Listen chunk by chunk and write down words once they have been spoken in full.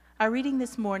Our reading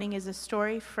this morning is a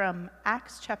story from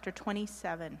Acts chapter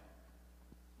 27.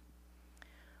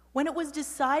 When it was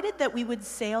decided that we would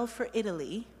sail for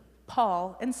Italy,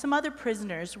 Paul and some other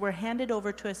prisoners were handed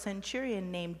over to a centurion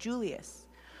named Julius,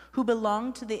 who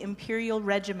belonged to the imperial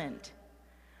regiment.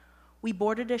 We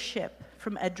boarded a ship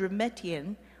from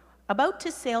Adramyttium, about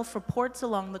to sail for ports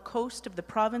along the coast of the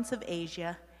province of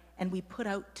Asia, and we put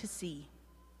out to sea.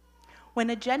 When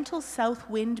a gentle south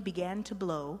wind began to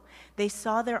blow, they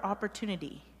saw their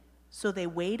opportunity, so they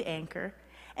weighed anchor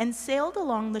and sailed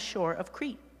along the shore of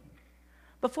Crete.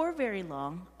 Before very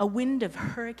long, a wind of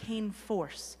hurricane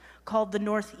force, called the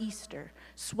Northeaster,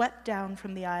 swept down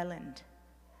from the island.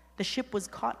 The ship was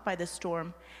caught by the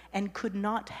storm and could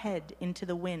not head into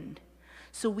the wind,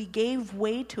 so we gave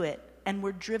way to it and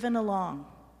were driven along.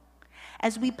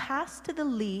 As we passed to the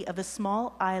lee of a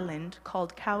small island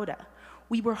called Cauda,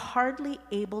 we were hardly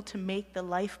able to make the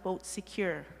lifeboat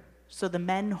secure, so the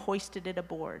men hoisted it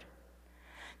aboard.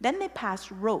 Then they passed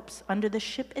ropes under the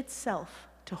ship itself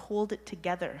to hold it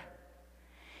together.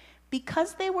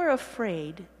 Because they were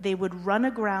afraid they would run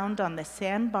aground on the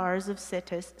sandbars of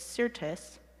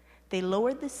Syrtis, they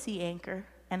lowered the sea anchor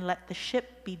and let the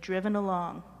ship be driven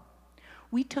along.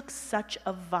 We took such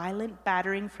a violent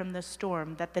battering from the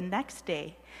storm that the next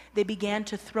day they began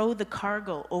to throw the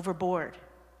cargo overboard.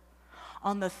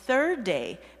 On the third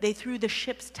day, they threw the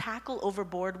ship's tackle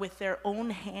overboard with their own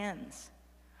hands.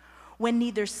 When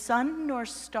neither sun nor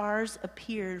stars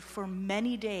appeared for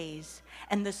many days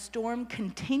and the storm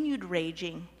continued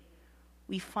raging,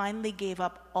 we finally gave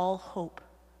up all hope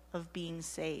of being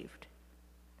saved.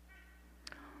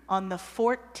 On the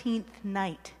 14th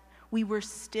night, we were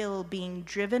still being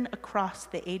driven across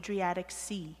the Adriatic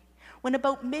Sea, when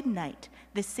about midnight,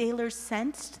 the sailors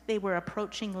sensed they were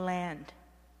approaching land.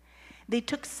 They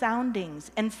took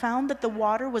soundings and found that the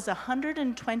water was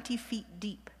 120 feet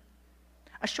deep.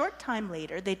 A short time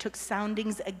later, they took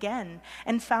soundings again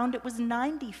and found it was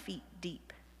 90 feet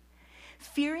deep.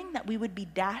 Fearing that we would be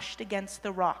dashed against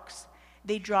the rocks,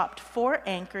 they dropped 4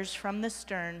 anchors from the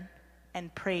stern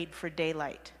and prayed for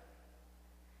daylight.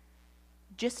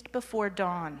 Just before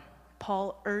dawn,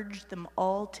 Paul urged them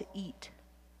all to eat.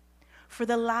 For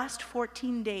the last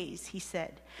 14 days, he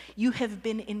said, you have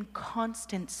been in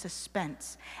constant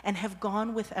suspense and have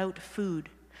gone without food.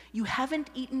 You haven't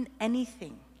eaten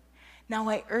anything. Now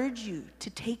I urge you to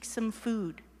take some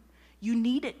food. You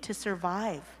need it to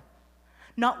survive.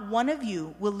 Not one of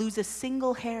you will lose a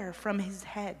single hair from his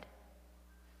head.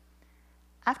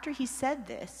 After he said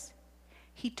this,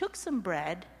 he took some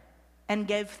bread and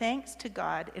gave thanks to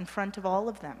God in front of all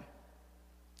of them.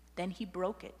 Then he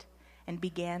broke it and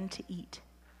began to eat.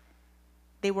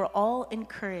 They were all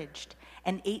encouraged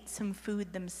and ate some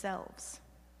food themselves.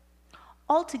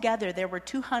 Altogether, there were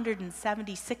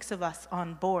 276 of us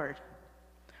on board.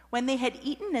 When they had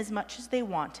eaten as much as they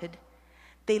wanted,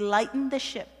 they lightened the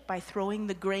ship by throwing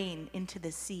the grain into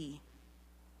the sea.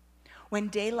 When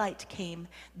daylight came,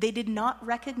 they did not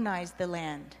recognize the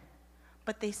land,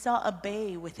 but they saw a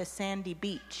bay with a sandy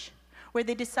beach, where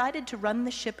they decided to run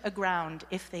the ship aground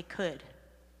if they could.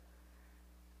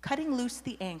 Cutting loose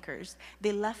the anchors,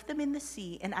 they left them in the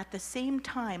sea and at the same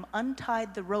time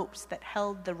untied the ropes that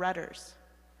held the rudders.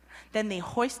 Then they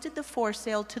hoisted the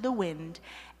foresail to the wind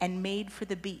and made for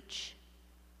the beach.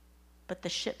 But the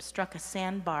ship struck a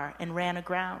sandbar and ran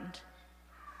aground.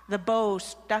 The bow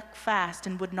stuck fast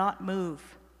and would not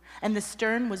move, and the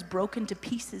stern was broken to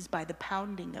pieces by the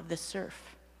pounding of the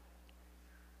surf.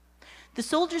 The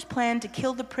soldiers planned to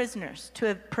kill the prisoners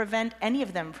to prevent any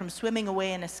of them from swimming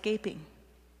away and escaping.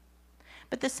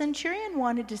 But the centurion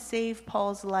wanted to save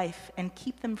Paul's life and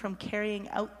keep them from carrying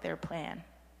out their plan.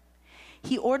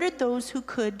 He ordered those who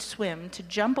could swim to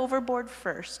jump overboard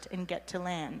first and get to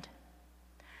land.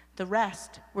 The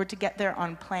rest were to get there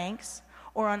on planks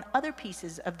or on other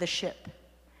pieces of the ship.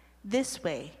 This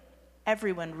way,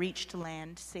 everyone reached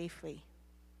land safely.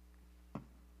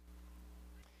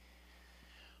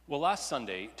 Well, last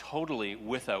Sunday, totally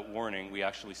without warning, we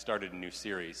actually started a new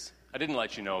series. I didn't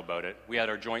let you know about it. We had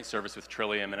our joint service with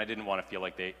Trillium, and I didn't want to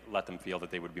let them feel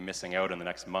that they would be missing out on the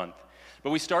next month. But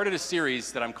we started a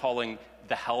series that I'm calling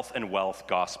The Health and Wealth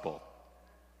Gospel.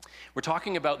 We're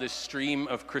talking about this stream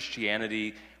of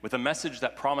Christianity with a message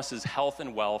that promises health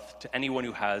and wealth to anyone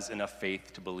who has enough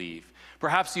faith to believe.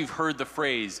 Perhaps you've heard the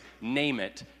phrase, name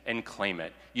it and claim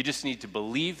it. You just need to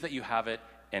believe that you have it,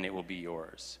 and it will be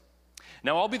yours.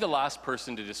 Now, I'll be the last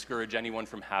person to discourage anyone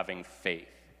from having faith.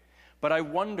 But I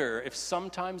wonder if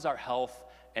sometimes our health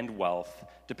and wealth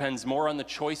depends more on the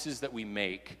choices that we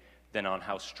make than on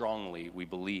how strongly we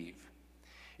believe.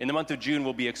 In the month of June,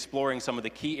 we'll be exploring some of the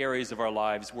key areas of our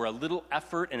lives where a little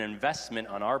effort and investment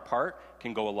on our part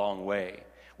can go a long way.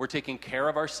 Where taking care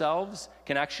of ourselves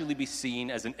can actually be seen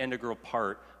as an integral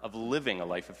part of living a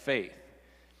life of faith.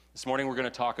 This morning, we're going to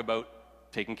talk about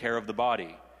taking care of the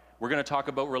body. We're going to talk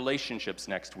about relationships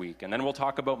next week, and then we'll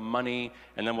talk about money,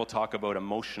 and then we'll talk about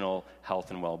emotional health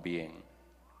and well-being.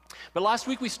 But last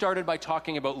week we started by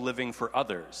talking about living for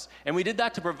others, and we did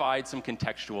that to provide some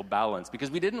contextual balance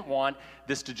because we didn't want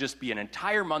this to just be an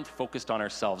entire month focused on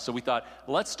ourselves. So we thought,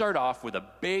 let's start off with a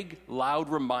big, loud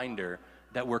reminder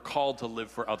that we're called to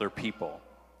live for other people.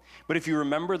 But if you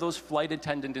remember those flight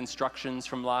attendant instructions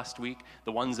from last week,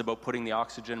 the ones about putting the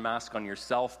oxygen mask on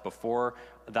yourself before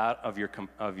that of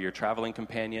your traveling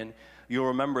companion, you'll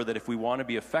remember that if we want to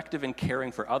be effective in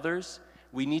caring for others,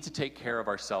 we need to take care of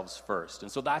ourselves first.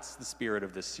 And so that's the spirit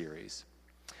of this series.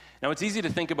 Now, it's easy to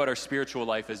think about our spiritual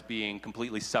life as being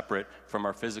completely separate from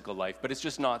our physical life, but it's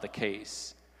just not the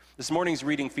case. This morning's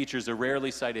reading features a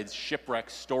rarely cited shipwreck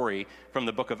story from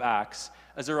the book of Acts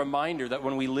as a reminder that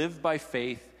when we live by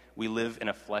faith, we live in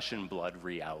a flesh and blood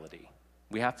reality.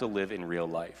 We have to live in real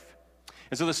life.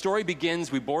 And so the story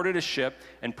begins, we boarded a ship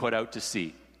and put out to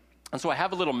sea. And so I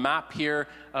have a little map here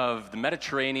of the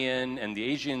Mediterranean and the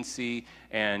Aegean Sea,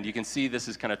 and you can see this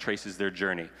is kind of traces their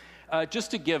journey.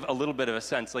 Just to give a little bit of a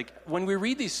sense, like when we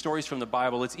read these stories from the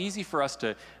Bible, it's easy for us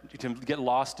to get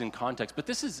lost in context. But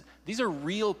these are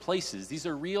real places. These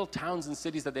are real towns and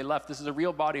cities that they left. This is a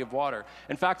real body of water.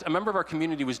 In fact, a member of our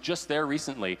community was just there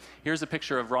recently. Here's a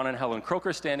picture of Ron and Helen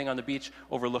Croker standing on the beach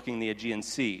overlooking the Aegean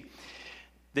Sea.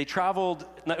 They traveled,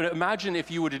 imagine if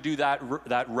you were to do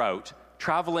that route,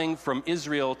 traveling from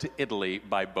Israel to Italy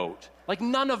by boat. Like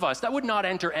none of us, that would not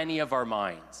enter any of our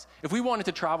minds. If we wanted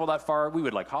to travel that far, we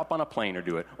would like hop on a plane or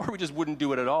do it, or we just wouldn't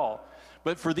do it at all.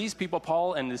 But for these people,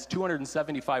 Paul and his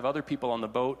 275 other people on the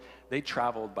boat, they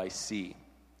traveled by sea.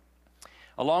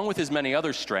 Along with his many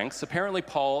other strengths, apparently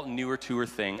Paul knew a two or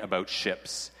thing about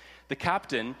ships. The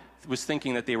captain was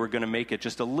thinking that they were going to make it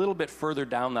just a little bit further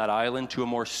down that island to a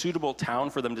more suitable town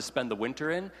for them to spend the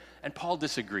winter in, and Paul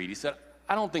disagreed. He said,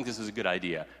 I don't think this is a good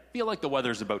idea. I feel like the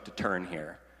weather's about to turn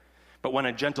here. But when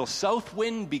a gentle south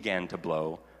wind began to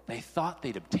blow, they thought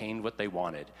they'd obtained what they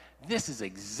wanted. This is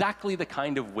exactly the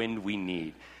kind of wind we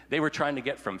need. They were trying to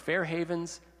get from Fair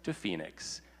Havens to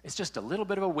Phoenix. It's just a little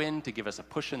bit of a wind to give us a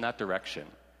push in that direction.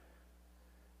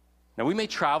 Now, we may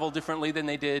travel differently than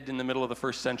they did in the middle of the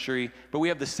first century, but we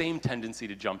have the same tendency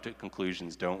to jump to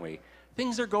conclusions, don't we?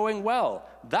 Things are going well.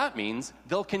 That means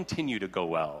they'll continue to go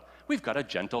well. We've got a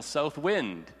gentle south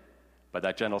wind. But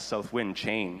that gentle south wind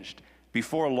changed.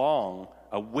 Before long,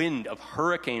 a wind of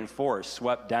hurricane force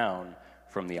swept down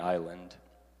from the island.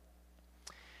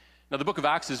 Now, the book of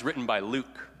Acts is written by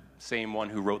Luke, same one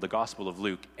who wrote the Gospel of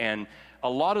Luke. And a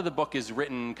lot of the book is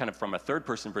written kind of from a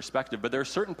third-person perspective, but there are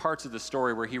certain parts of the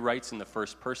story where he writes in the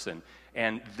first person.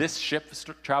 And this ship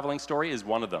traveling story is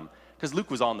one of them, because Luke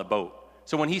was on the boat.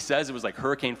 So when he says it was like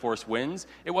hurricane force winds,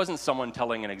 it wasn't someone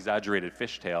telling an exaggerated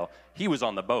fishtale. He was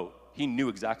on the boat. He knew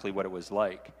exactly what it was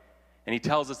like. And he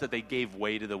tells us that they gave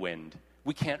way to the wind.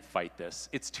 We can't fight this.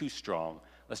 It's too strong.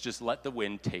 Let's just let the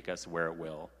wind take us where it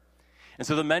will. And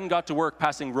so the men got to work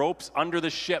passing ropes under the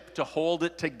ship to hold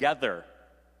it together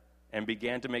and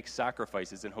began to make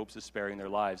sacrifices in hopes of sparing their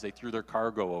lives. They threw their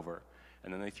cargo over,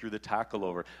 and then they threw the tackle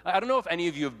over. I don't know if any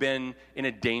of you have been in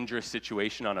a dangerous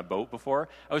situation on a boat before.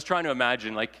 I was trying to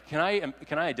imagine, like, can I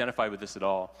identify with this at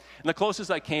all? And the closest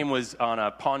I came was on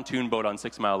a pontoon boat on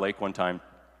 6 Mile Lake one time.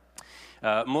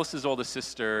 Melissa's oldest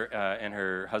sister and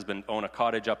her husband own a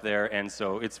cottage up there, and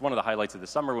so it's one of the highlights of the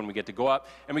summer when we get to go up,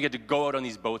 and we get to go out on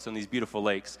these boats on these beautiful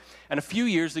lakes. And a few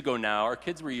years ago now, our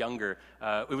kids were younger.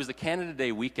 It was the Canada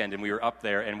Day weekend, and we were up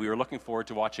there, and we were looking forward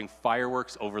to watching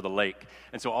fireworks over the lake.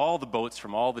 And so all the boats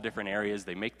from all the different areas,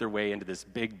 they make their way into this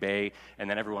big bay, and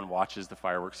then everyone watches the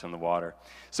fireworks on the water.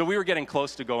 So we were getting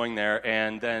close to going there,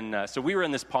 and then so we were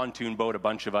in this pontoon boat, a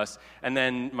bunch of us, and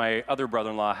then my other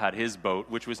brother-in-law had his boat,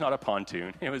 which was not a pontoon.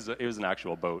 It was an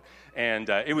actual boat, and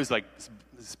it was like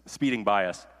speeding by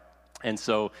us. And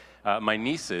so my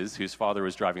nieces, whose father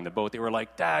was driving the boat, they were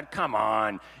like, "Dad, come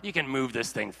on, you can move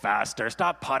this thing faster.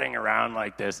 Stop putting around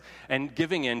like this." And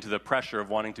giving in to the pressure of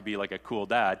wanting to be like a cool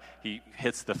dad, he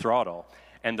hits the throttle,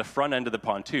 and the front end of the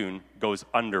pontoon goes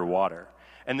underwater.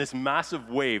 And this massive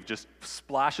wave just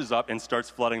splashes up and starts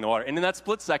flooding the water. And in that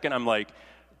split second, I'm like,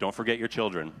 don't forget your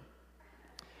children.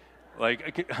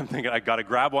 Like, I'm thinking, I got to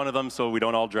grab one of them so we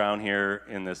don't all drown here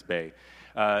in this bay.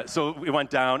 So we went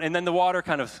down, and then the water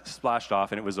kind of splashed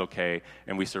off, and it was okay,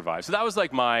 and we survived. So that was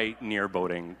like my near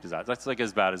boating disaster. That's like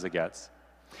as bad as it gets.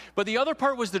 But the other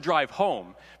part was the drive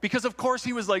home, because of course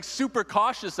he was like super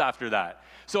cautious after that.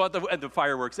 So at the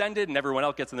fireworks ended and everyone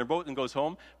else gets in their boat and goes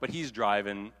home, but he's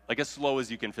driving like as slow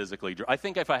as you can physically drive. I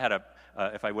think if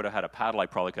I would have had a paddle, I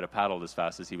probably could have paddled as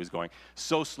fast as he was going.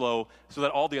 So slow, so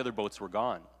that all the other boats were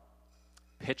gone.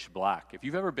 Pitch black. If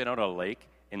you've ever been out on a lake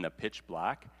in the pitch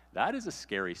black, that is a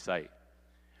scary sight.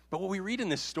 But what we read in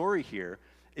this story here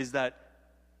is that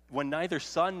when neither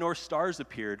sun nor stars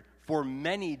appeared for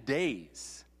many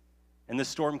days, and the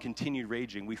storm continued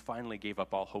raging, we finally gave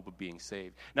up all hope of being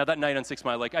saved. Now, that night on 6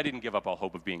 Mile Lake, I didn't give up all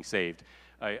hope of being saved.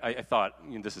 I thought,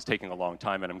 this is taking a long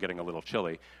time and I'm getting a little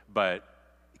chilly. But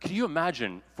could you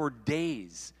imagine for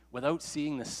days without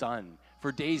seeing the sun,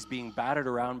 for days being battered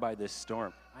around by this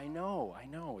storm? I know,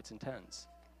 it's intense.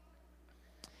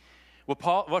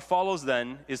 What follows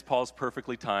then is Paul's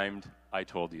perfectly timed, I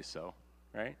told you so,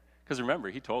 right? Because remember,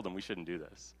 he told them we shouldn't do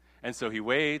this. And so he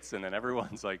waits, and then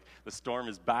everyone's like, the storm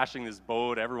is bashing this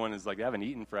boat. Everyone is like, they haven't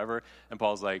eaten forever. And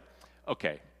Paul's like,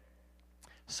 okay,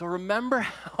 so remember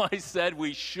how I said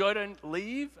we shouldn't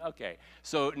leave? Okay,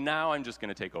 so now I'm just going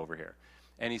to take over here.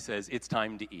 And he says, it's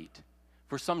time to eat.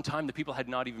 For some time, the people had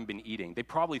not even been eating. They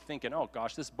probably thinking, oh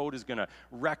gosh, this boat is going to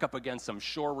wreck up against some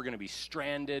shore. We're going to be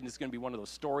stranded. It's going to be one of those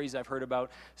stories I've heard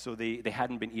about. So they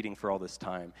hadn't been eating for all this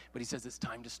time. But he says it's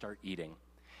time to start eating.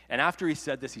 And after he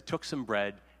said this, he took some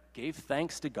bread, gave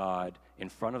thanks to God in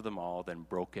front of them all, then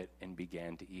broke it and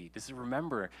began to eat. This is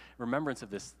remembrance of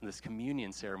this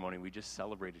communion ceremony we just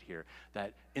celebrated here,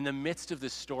 that in the midst of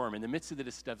this storm, in the midst of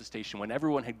this devastation, when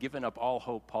everyone had given up all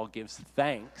hope, Paul gives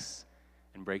thanks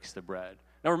and breaks the bread.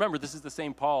 Now remember, this is the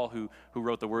same Paul who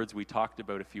wrote the words we talked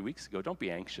about a few weeks ago. Don't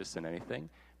be anxious in anything,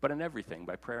 but in everything,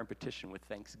 by prayer and petition with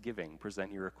thanksgiving,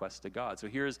 present your requests to God. So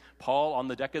here's Paul on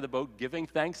the deck of the boat giving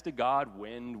thanks to God,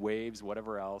 wind, waves,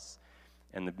 whatever else,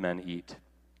 and the men eat.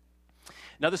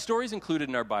 Now the story is included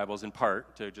in our Bibles in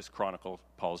part to just chronicle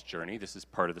Paul's journey. This is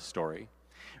part of the story.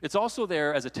 It's also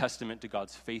there as a testament to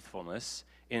God's faithfulness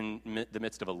in the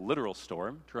midst of a literal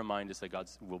storm, to remind us that God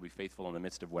will be faithful in the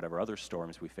midst of whatever other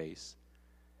storms we face.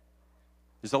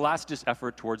 There's a last-ditch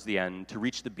effort towards the end to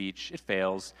reach the beach. It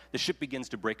fails. The ship begins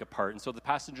to break apart, and so the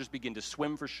passengers begin to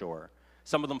swim for shore,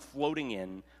 some of them floating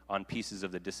in on pieces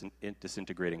of the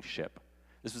disintegrating ship.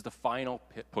 This was the final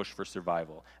push for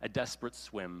survival, a desperate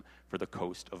swim for the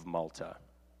coast of Malta.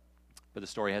 But the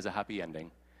story has a happy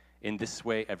ending. In this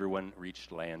way, everyone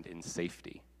reached land in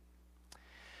safety.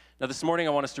 Now, this morning, I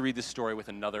want us to read this story with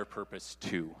another purpose,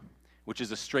 too, which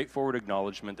is a straightforward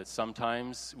acknowledgement that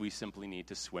sometimes we simply need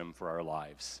to swim for our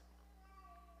lives.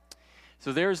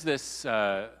 So there's this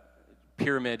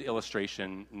pyramid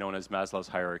illustration known as Maslow's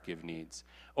hierarchy of needs.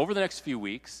 Over the next few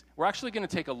weeks, we're actually going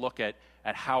to take a look at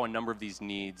how a number of these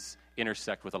needs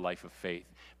intersect with a life of faith.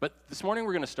 But this morning,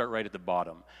 we're going to start right at the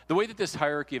bottom. The way that this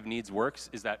hierarchy of needs works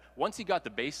is that once you got the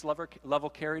base level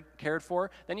cared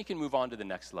for, then you can move on to the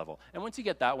next level. And once you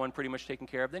get that one pretty much taken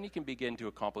care of, then you can begin to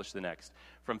accomplish the next.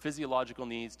 From physiological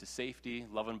needs to safety,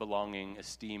 love and belonging,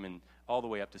 esteem, and all the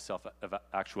way up to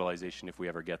self-actualization if we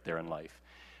ever get there in life.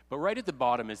 But right at the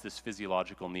bottom is this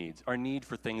physiological needs, our need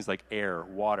for things like air,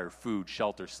 water, food,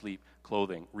 shelter, sleep,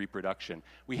 clothing, reproduction.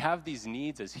 We have these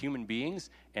needs as human beings,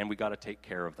 and we got to take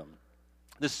care of them.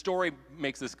 This story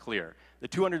makes this clear. The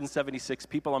 276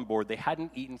 people on board, they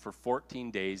hadn't eaten for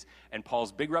 14 days, and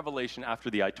Paul's big revelation after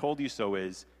the I told you so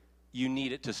is, you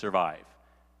need it to survive.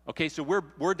 Okay, so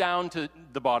we're down to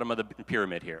the bottom of the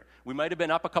pyramid here. We might have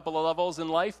been up a couple of levels in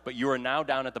life, but you are now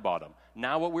down at the bottom.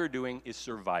 Now what we're doing is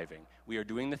surviving. We are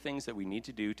doing the things that we need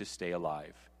to do to stay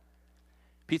alive.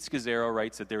 Pete Scazzaro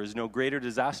writes that there is no greater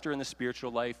disaster in the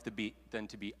spiritual life than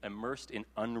to be immersed in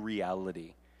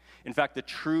unreality. In fact, the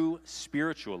true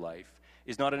spiritual life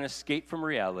is not an escape from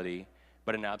reality,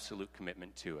 but an absolute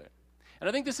commitment to it. And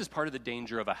I think this is part of the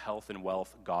danger of a health and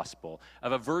wealth gospel,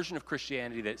 of a version of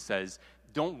Christianity that says,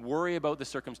 don't worry about the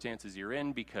circumstances you're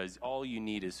in because all you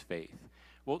need is faith.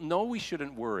 Well, no, we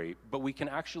shouldn't worry, but we can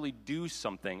actually do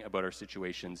something about our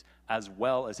situations as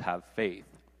well as have faith.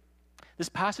 This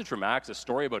passage from Acts, a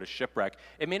story about a shipwreck,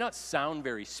 it may not sound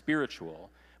very spiritual,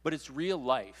 but it's real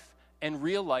life, and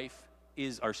real life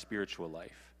is our spiritual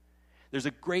life. There's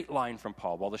a great line from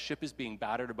Paul while the ship is being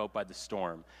battered about by the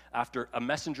storm, after a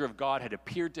messenger of God had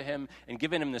appeared to him and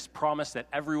given him this promise that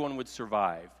everyone would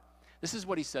survive. This is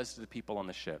what he says to the people on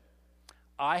the ship.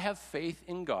 I have faith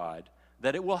in God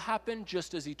that it will happen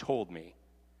just as he told me.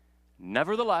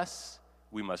 Nevertheless,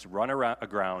 we must run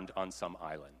aground on some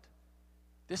island.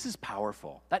 This is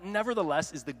powerful. That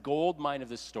nevertheless is the gold mine of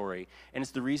this story, and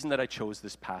it's the reason that I chose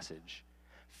this passage.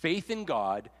 Faith in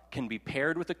God can be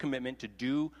paired with a commitment to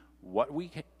do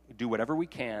whatever we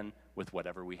can with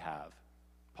whatever we have.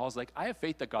 Paul's like, I have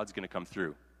faith that God's going to come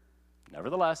through.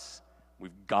 Nevertheless,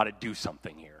 we've got to do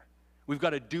something here. We've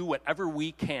got to do whatever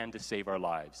we can to save our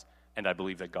lives. And I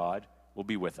believe that God will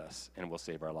be with us and will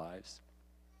save our lives.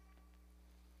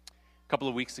 A couple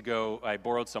of weeks ago, I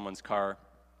borrowed someone's car.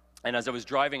 And as I was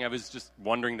driving, I was just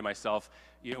wondering to myself,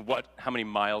 how many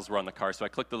miles were on the car. So I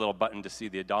clicked the little button to see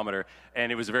the odometer,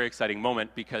 and it was a very exciting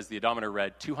moment because the odometer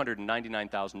read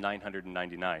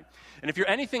 299,999. And if you're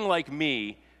anything like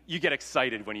me, you get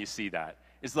excited when you see that.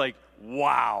 It's like,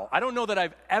 wow. I don't know that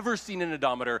I've ever seen an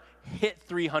odometer hit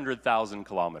 300,000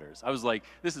 kilometers. I was like,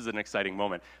 this is an exciting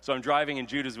moment. So I'm driving, and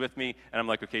Jude is with me, and I'm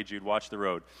like, okay, Jude, watch the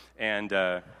road.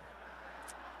 And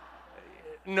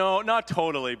no, not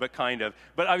totally, but kind of.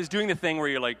 But I was doing the thing where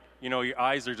you're like, your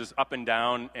eyes are just up and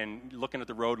down and looking at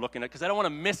the road, because I don't want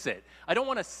to miss it. I don't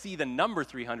want to see the number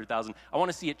 300,000. I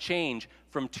want to see it change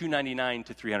from 299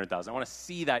 to 300,000. I want to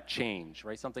see that change,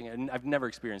 right? Something I've never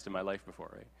experienced in my life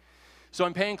before, right? So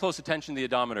I'm paying close attention to the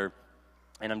odometer,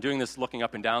 and I'm doing this looking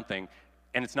up and down thing,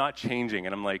 and it's not changing.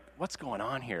 And I'm like, what's going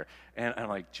on here? And I'm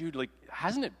like, Jude,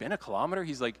 hasn't it been a kilometer?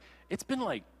 He's like, it's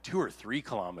been 2 or 3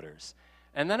 kilometers.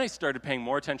 And then I started paying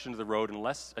more attention to the road and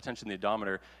less attention to the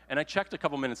odometer, and I checked a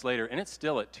couple minutes later, and it's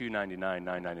still at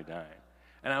 299,999.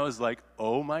 And I was like,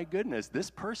 oh my goodness, this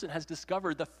person has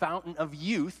discovered the fountain of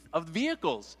youth of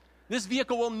vehicles. This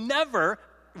vehicle will never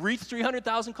reach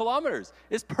 300,000 kilometers.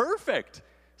 It's perfect.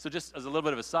 So just as a little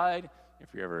bit of a side,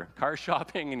 if you're ever car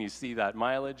shopping and you see that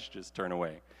mileage, just turn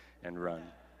away and run.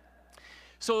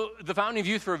 So the fountain of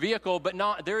youth for a vehicle, but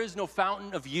there is no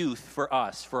fountain of youth for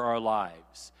us, for our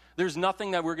lives. There's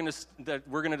nothing that we're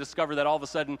going to discover that all of a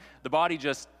sudden the body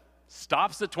just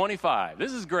stops at 25.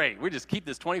 This is great. We just keep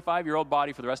this 25-year-old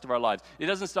body for the rest of our lives. It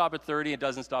doesn't stop at 30. It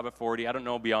doesn't stop at 40. I don't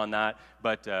know beyond that,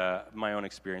 but my own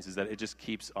experience is that it just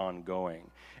keeps on going.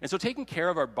 And so taking care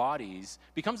of our bodies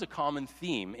becomes a common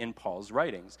theme in Paul's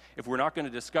writings. If we're not going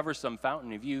to discover some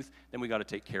fountain of youth, then we got to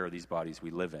take care of these bodies we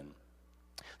live in.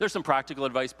 There's some practical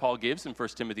advice Paul gives in 1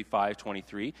 Timothy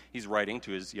 5:23. He's writing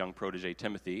to his young protege,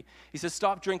 Timothy. He says,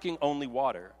 stop drinking only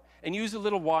water and use a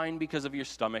little wine because of your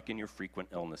stomach and your frequent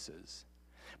illnesses.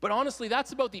 But honestly,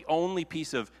 that's about the only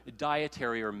piece of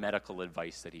dietary or medical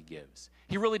advice that he gives.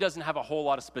 He really doesn't have a whole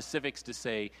lot of specifics to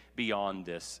say beyond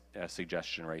this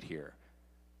suggestion right here.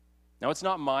 Now, it's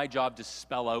not my job to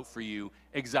spell out for you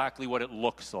exactly what it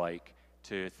looks like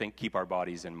to keep our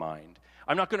bodies in mind.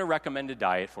 I'm not going to recommend a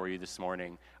diet for you this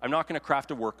morning. I'm not going to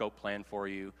craft a workout plan for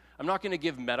you. I'm not going to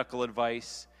give medical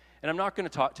advice. And I'm not going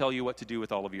to tell you what to do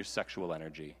with all of your sexual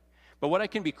energy. But what I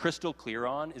can be crystal clear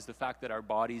on is the fact that our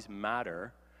bodies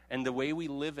matter, and the way we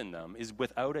live in them is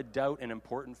without a doubt an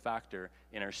important factor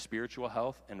in our spiritual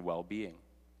health and well-being.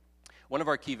 One of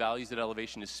our key values at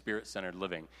Elevation is spirit-centered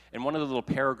living. And one of the little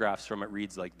paragraphs from it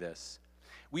reads like this: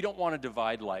 we don't want to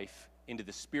divide life into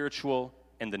the spiritual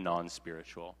and the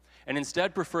non-spiritual, and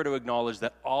instead prefer to acknowledge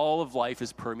that all of life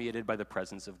is permeated by the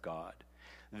presence of God.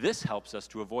 This helps us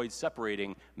to avoid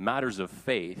separating matters of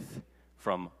faith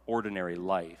from ordinary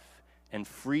life and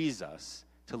frees us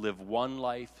to live one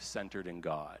life centered in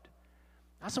God.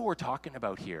 That's what we're talking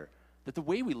about here, that the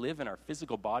way we live in our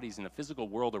physical bodies in the physical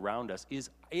world around us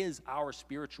is our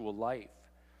spiritual life.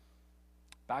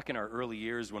 Back in our early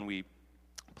years when we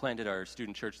planted our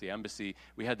student church, the Embassy,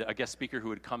 we had a guest speaker who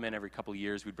would come in every couple of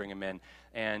years. We'd bring him in,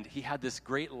 and he had this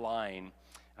great line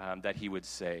that he would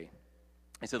say.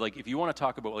 He said, if you want to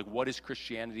talk about what is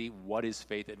Christianity, what is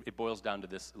faith, it boils down to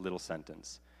this little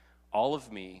sentence: all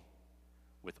of me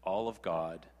with all of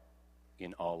God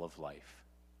in all of life.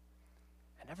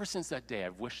 And ever since that day,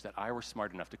 I've wished that I were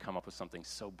smart enough to come up with something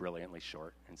so brilliantly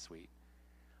short and sweet.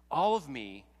 All of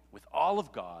me with all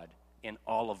of God in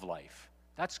all of life.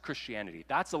 That's Christianity.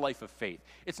 That's a life of faith.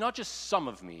 It's not just some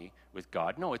of me with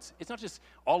God. No, it's not just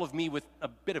all of me with a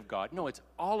bit of God. No, it's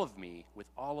all of me with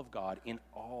all of God in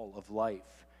all of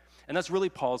life. And that's really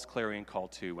Paul's clarion call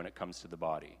too when it comes to the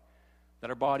body, that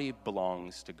our body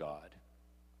belongs to God.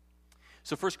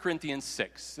 So 1 Corinthians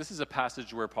 6, this is a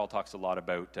passage where Paul talks a lot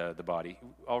about the body.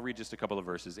 I'll read just a couple of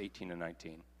verses, 18 and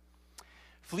 19.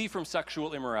 Flee from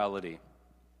sexual immorality.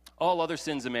 All other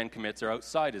sins a man commits are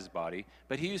outside his body,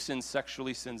 but he who sins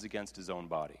sexually sins against his own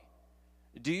body.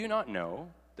 Do you not know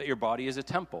that your body is a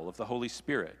temple of the Holy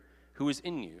Spirit, who is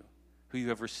in you, who you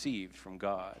have received from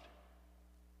God?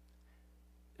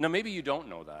 Now, maybe you don't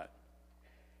know that.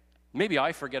 Maybe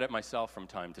I forget it myself from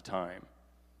time to time,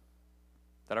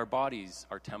 that our bodies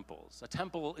are temples. A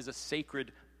temple is a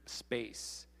sacred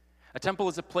space. A temple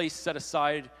is a place set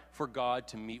aside for God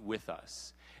to meet with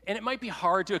us. And it might be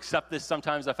hard to accept this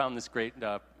sometimes. I found this great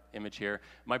image here.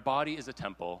 My body is a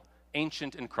temple,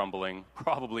 ancient and crumbling,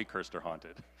 probably cursed or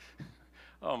haunted.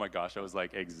 Oh my gosh, I was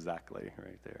like, exactly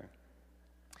right there.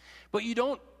 But you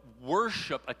don't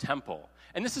worship a temple.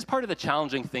 And this is part of the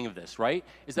challenging thing of this, right?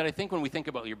 Is that I think when we think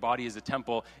about your body as a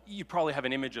temple, you probably have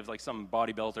an image of like some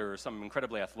bodybuilder or some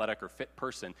incredibly athletic or fit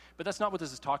person. But that's not what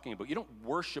this is talking about. You don't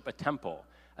worship a temple.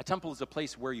 A temple is a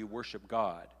place where you worship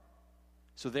God.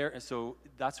 So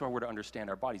that's why we're to understand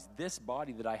our bodies. This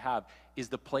body that I have is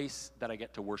the place that I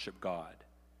get to worship God.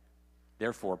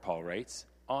 Therefore, Paul writes,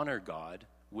 honor God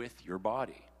with your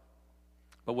body.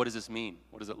 But what does this mean?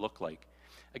 What does it look like?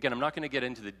 Again, I'm not going to get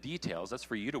into the details. That's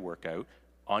for you to work out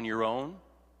on your own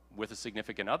with a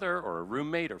significant other or a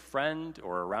roommate or friend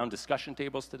or around discussion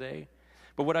tables today.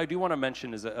 But what I do want to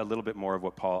mention is a little bit more of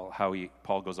what Paul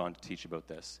goes on to teach about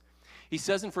this. He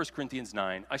says in 1 Corinthians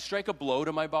 9, I strike a blow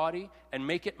to my body and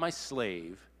make it my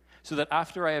slave, so that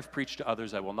after I have preached to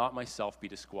others, I will not myself be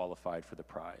disqualified for the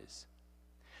prize.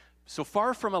 So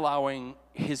far from allowing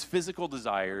his physical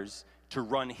desires to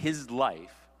run his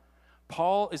life,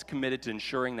 Paul is committed to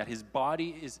ensuring that his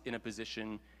body is in a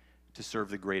position to serve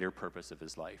the greater purpose of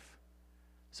his life.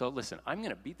 So listen, I'm going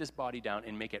to beat this body down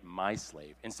and make it my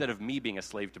slave, instead of me being a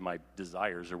slave to my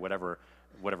desires or whatever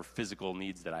physical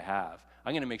needs that I have.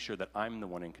 I'm going to make sure that I'm the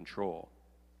one in control.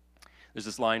 There's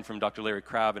this line from Dr. Larry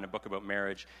Crabb in a book about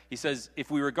marriage. He says, if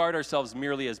we regard ourselves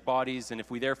merely as bodies, and if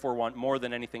we therefore want more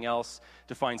than anything else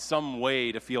to find some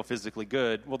way to feel physically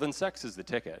good, well, then sex is the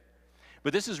ticket.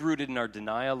 But this is rooted in our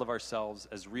denial of ourselves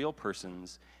as real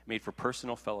persons made for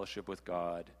personal fellowship with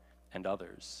God and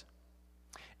others.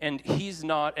 And he's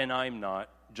not, and I'm not,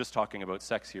 just talking about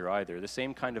sex here either. The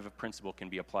same kind of a principle can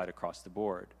be applied across the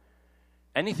board.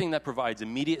 Anything that provides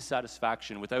immediate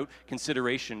satisfaction without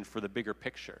consideration for the bigger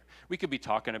picture. We could be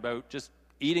talking about just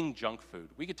eating junk food.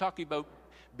 We could talk about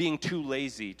being too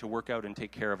lazy to work out and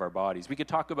take care of our bodies. We could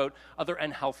talk about other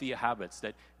unhealthy habits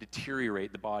that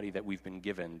deteriorate the body that we've been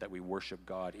given, that we worship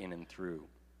God in and through.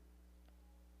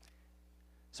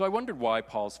 So I wondered why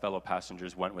Paul's fellow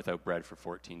passengers went without bread for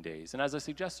 14 days. And as I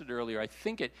suggested earlier, I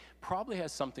think it probably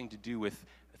has something to do with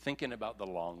thinking about the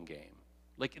long game.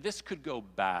 Like, this could go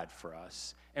bad for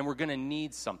us, and we're going to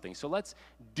need something. So let's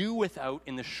do without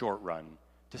in the short run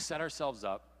to set ourselves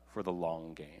up for the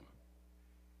long game.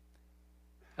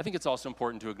 I think it's also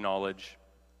important to acknowledge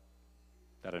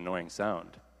that annoying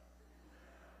sound.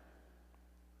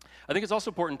 I think it's also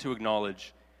important to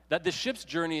acknowledge that the ship's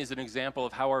journey is an example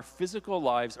of how our physical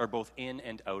lives are both in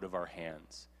and out of our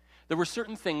hands. There were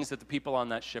certain things that the people on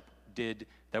that ship did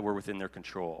that were within their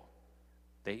control.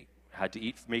 They had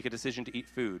to make a decision to eat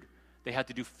food. They had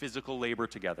to do physical labor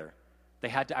together. They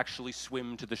had to actually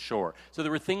swim to the shore. So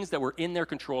there were things that were in their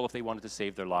control if they wanted to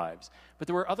save their lives. But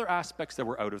there were other aspects that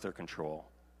were out of their control.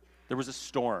 There was a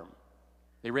storm.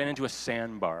 They ran into a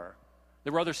sandbar.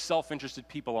 There were other self-interested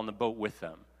people on the boat with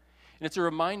them. And it's a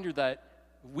reminder that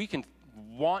we can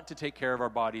want to take care of our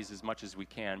bodies as much as we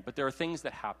can, but there are things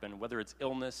that happen, whether it's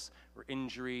illness or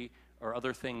injury or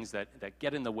other things that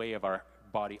get in the way of our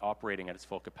body operating at its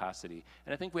full capacity.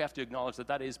 And I think we have to acknowledge that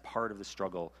that is part of the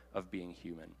struggle of being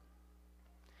human.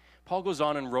 Paul goes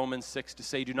on in Romans 6 to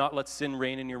say, do not let sin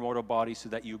reign in your mortal body so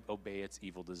that you obey its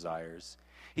evil desires.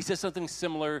 He says something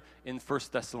similar in 1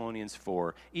 Thessalonians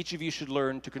 4. Each of you should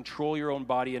learn to control your own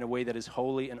body in a way that is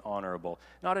holy and honorable,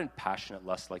 not in passionate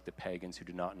lust like the pagans who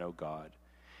do not know God.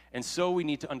 And so we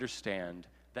need to understand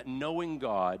that knowing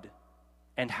God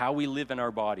and how we live in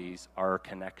our bodies are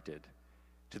connected.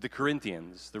 To the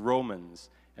Corinthians, the Romans,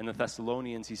 and the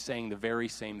Thessalonians, he's saying the very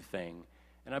same thing.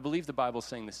 And I believe the Bible's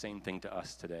saying the same thing to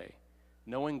us today.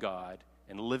 Knowing God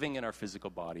and living in our physical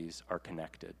bodies are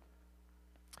connected.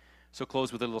 So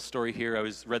close with a little story here.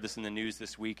 I read this in the news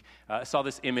this week. I saw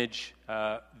this image.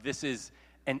 This is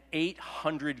an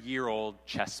 800-year-old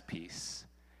chess piece.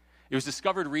 It was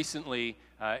discovered recently,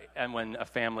 and when a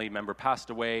family member passed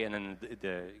away, and then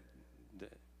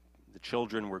the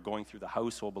children were going through the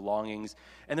household belongings,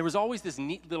 and there was always this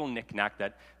neat little knick-knack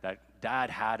that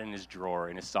Dad had in his drawer,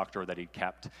 in his sock drawer that he'd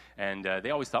kept, and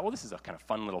they always thought, well, this is a kind of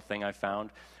fun little thing I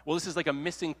found. Well, this is like a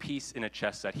missing piece in a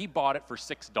chess set. He bought it for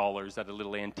 $6 at a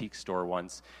little antique store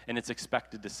once, and it's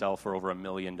expected to sell for over $1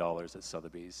 million at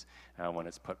Sotheby's when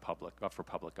it's put up for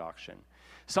public auction.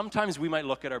 Sometimes we might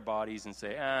look at our bodies and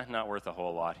say, not worth a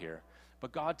whole lot here,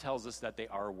 but God tells us that they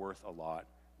are worth a lot.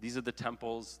 These are the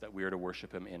temples that we are to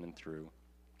worship him in and through.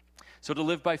 So to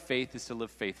live by faith is to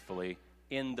live faithfully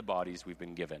in the bodies we've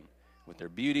been given, with their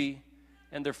beauty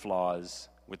and their flaws,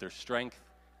 with their strength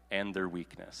and their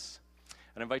weakness.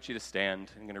 And I invite you to stand.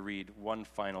 I'm going to read one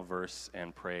final verse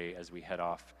and pray as we head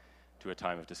off to a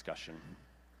time of discussion.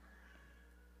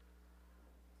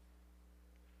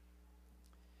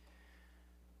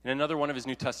 In In another one of his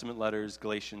New Testament letters,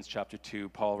 Galatians chapter 2,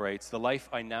 Paul writes, "The life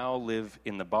I now live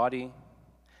in the body,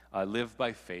 I live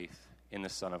by faith in the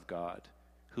Son of God,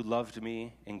 who loved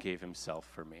me and gave himself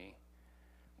for me."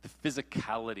 The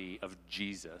physicality of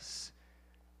Jesus,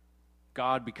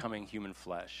 God becoming human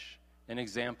flesh, an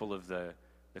example of the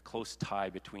close tie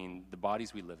between the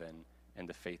bodies we live in and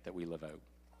the faith that we live out.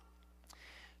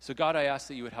 So God, I ask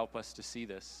that you would help us to see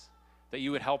this, that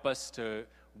you would help us to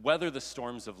weather the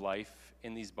storms of life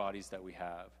in these bodies that we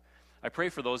have. I pray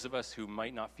for those of us who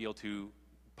might not feel too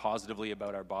positively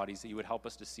about our bodies, that you would help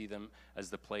us to see them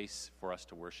as the place for us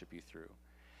to worship you through.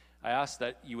 I ask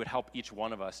that you would help each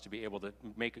one of us to be able to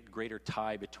make a greater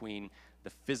tie between the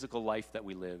physical life that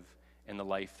we live and the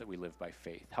life that we live by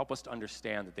faith. Help us to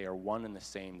understand that they are one and the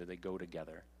same, that they go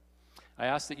together. I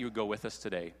ask that you would go with us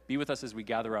today. Be with us as we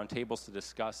gather around tables to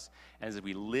discuss and as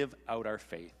we live out our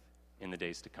faith in the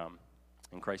days to come.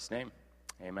 In Christ's name,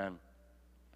 amen.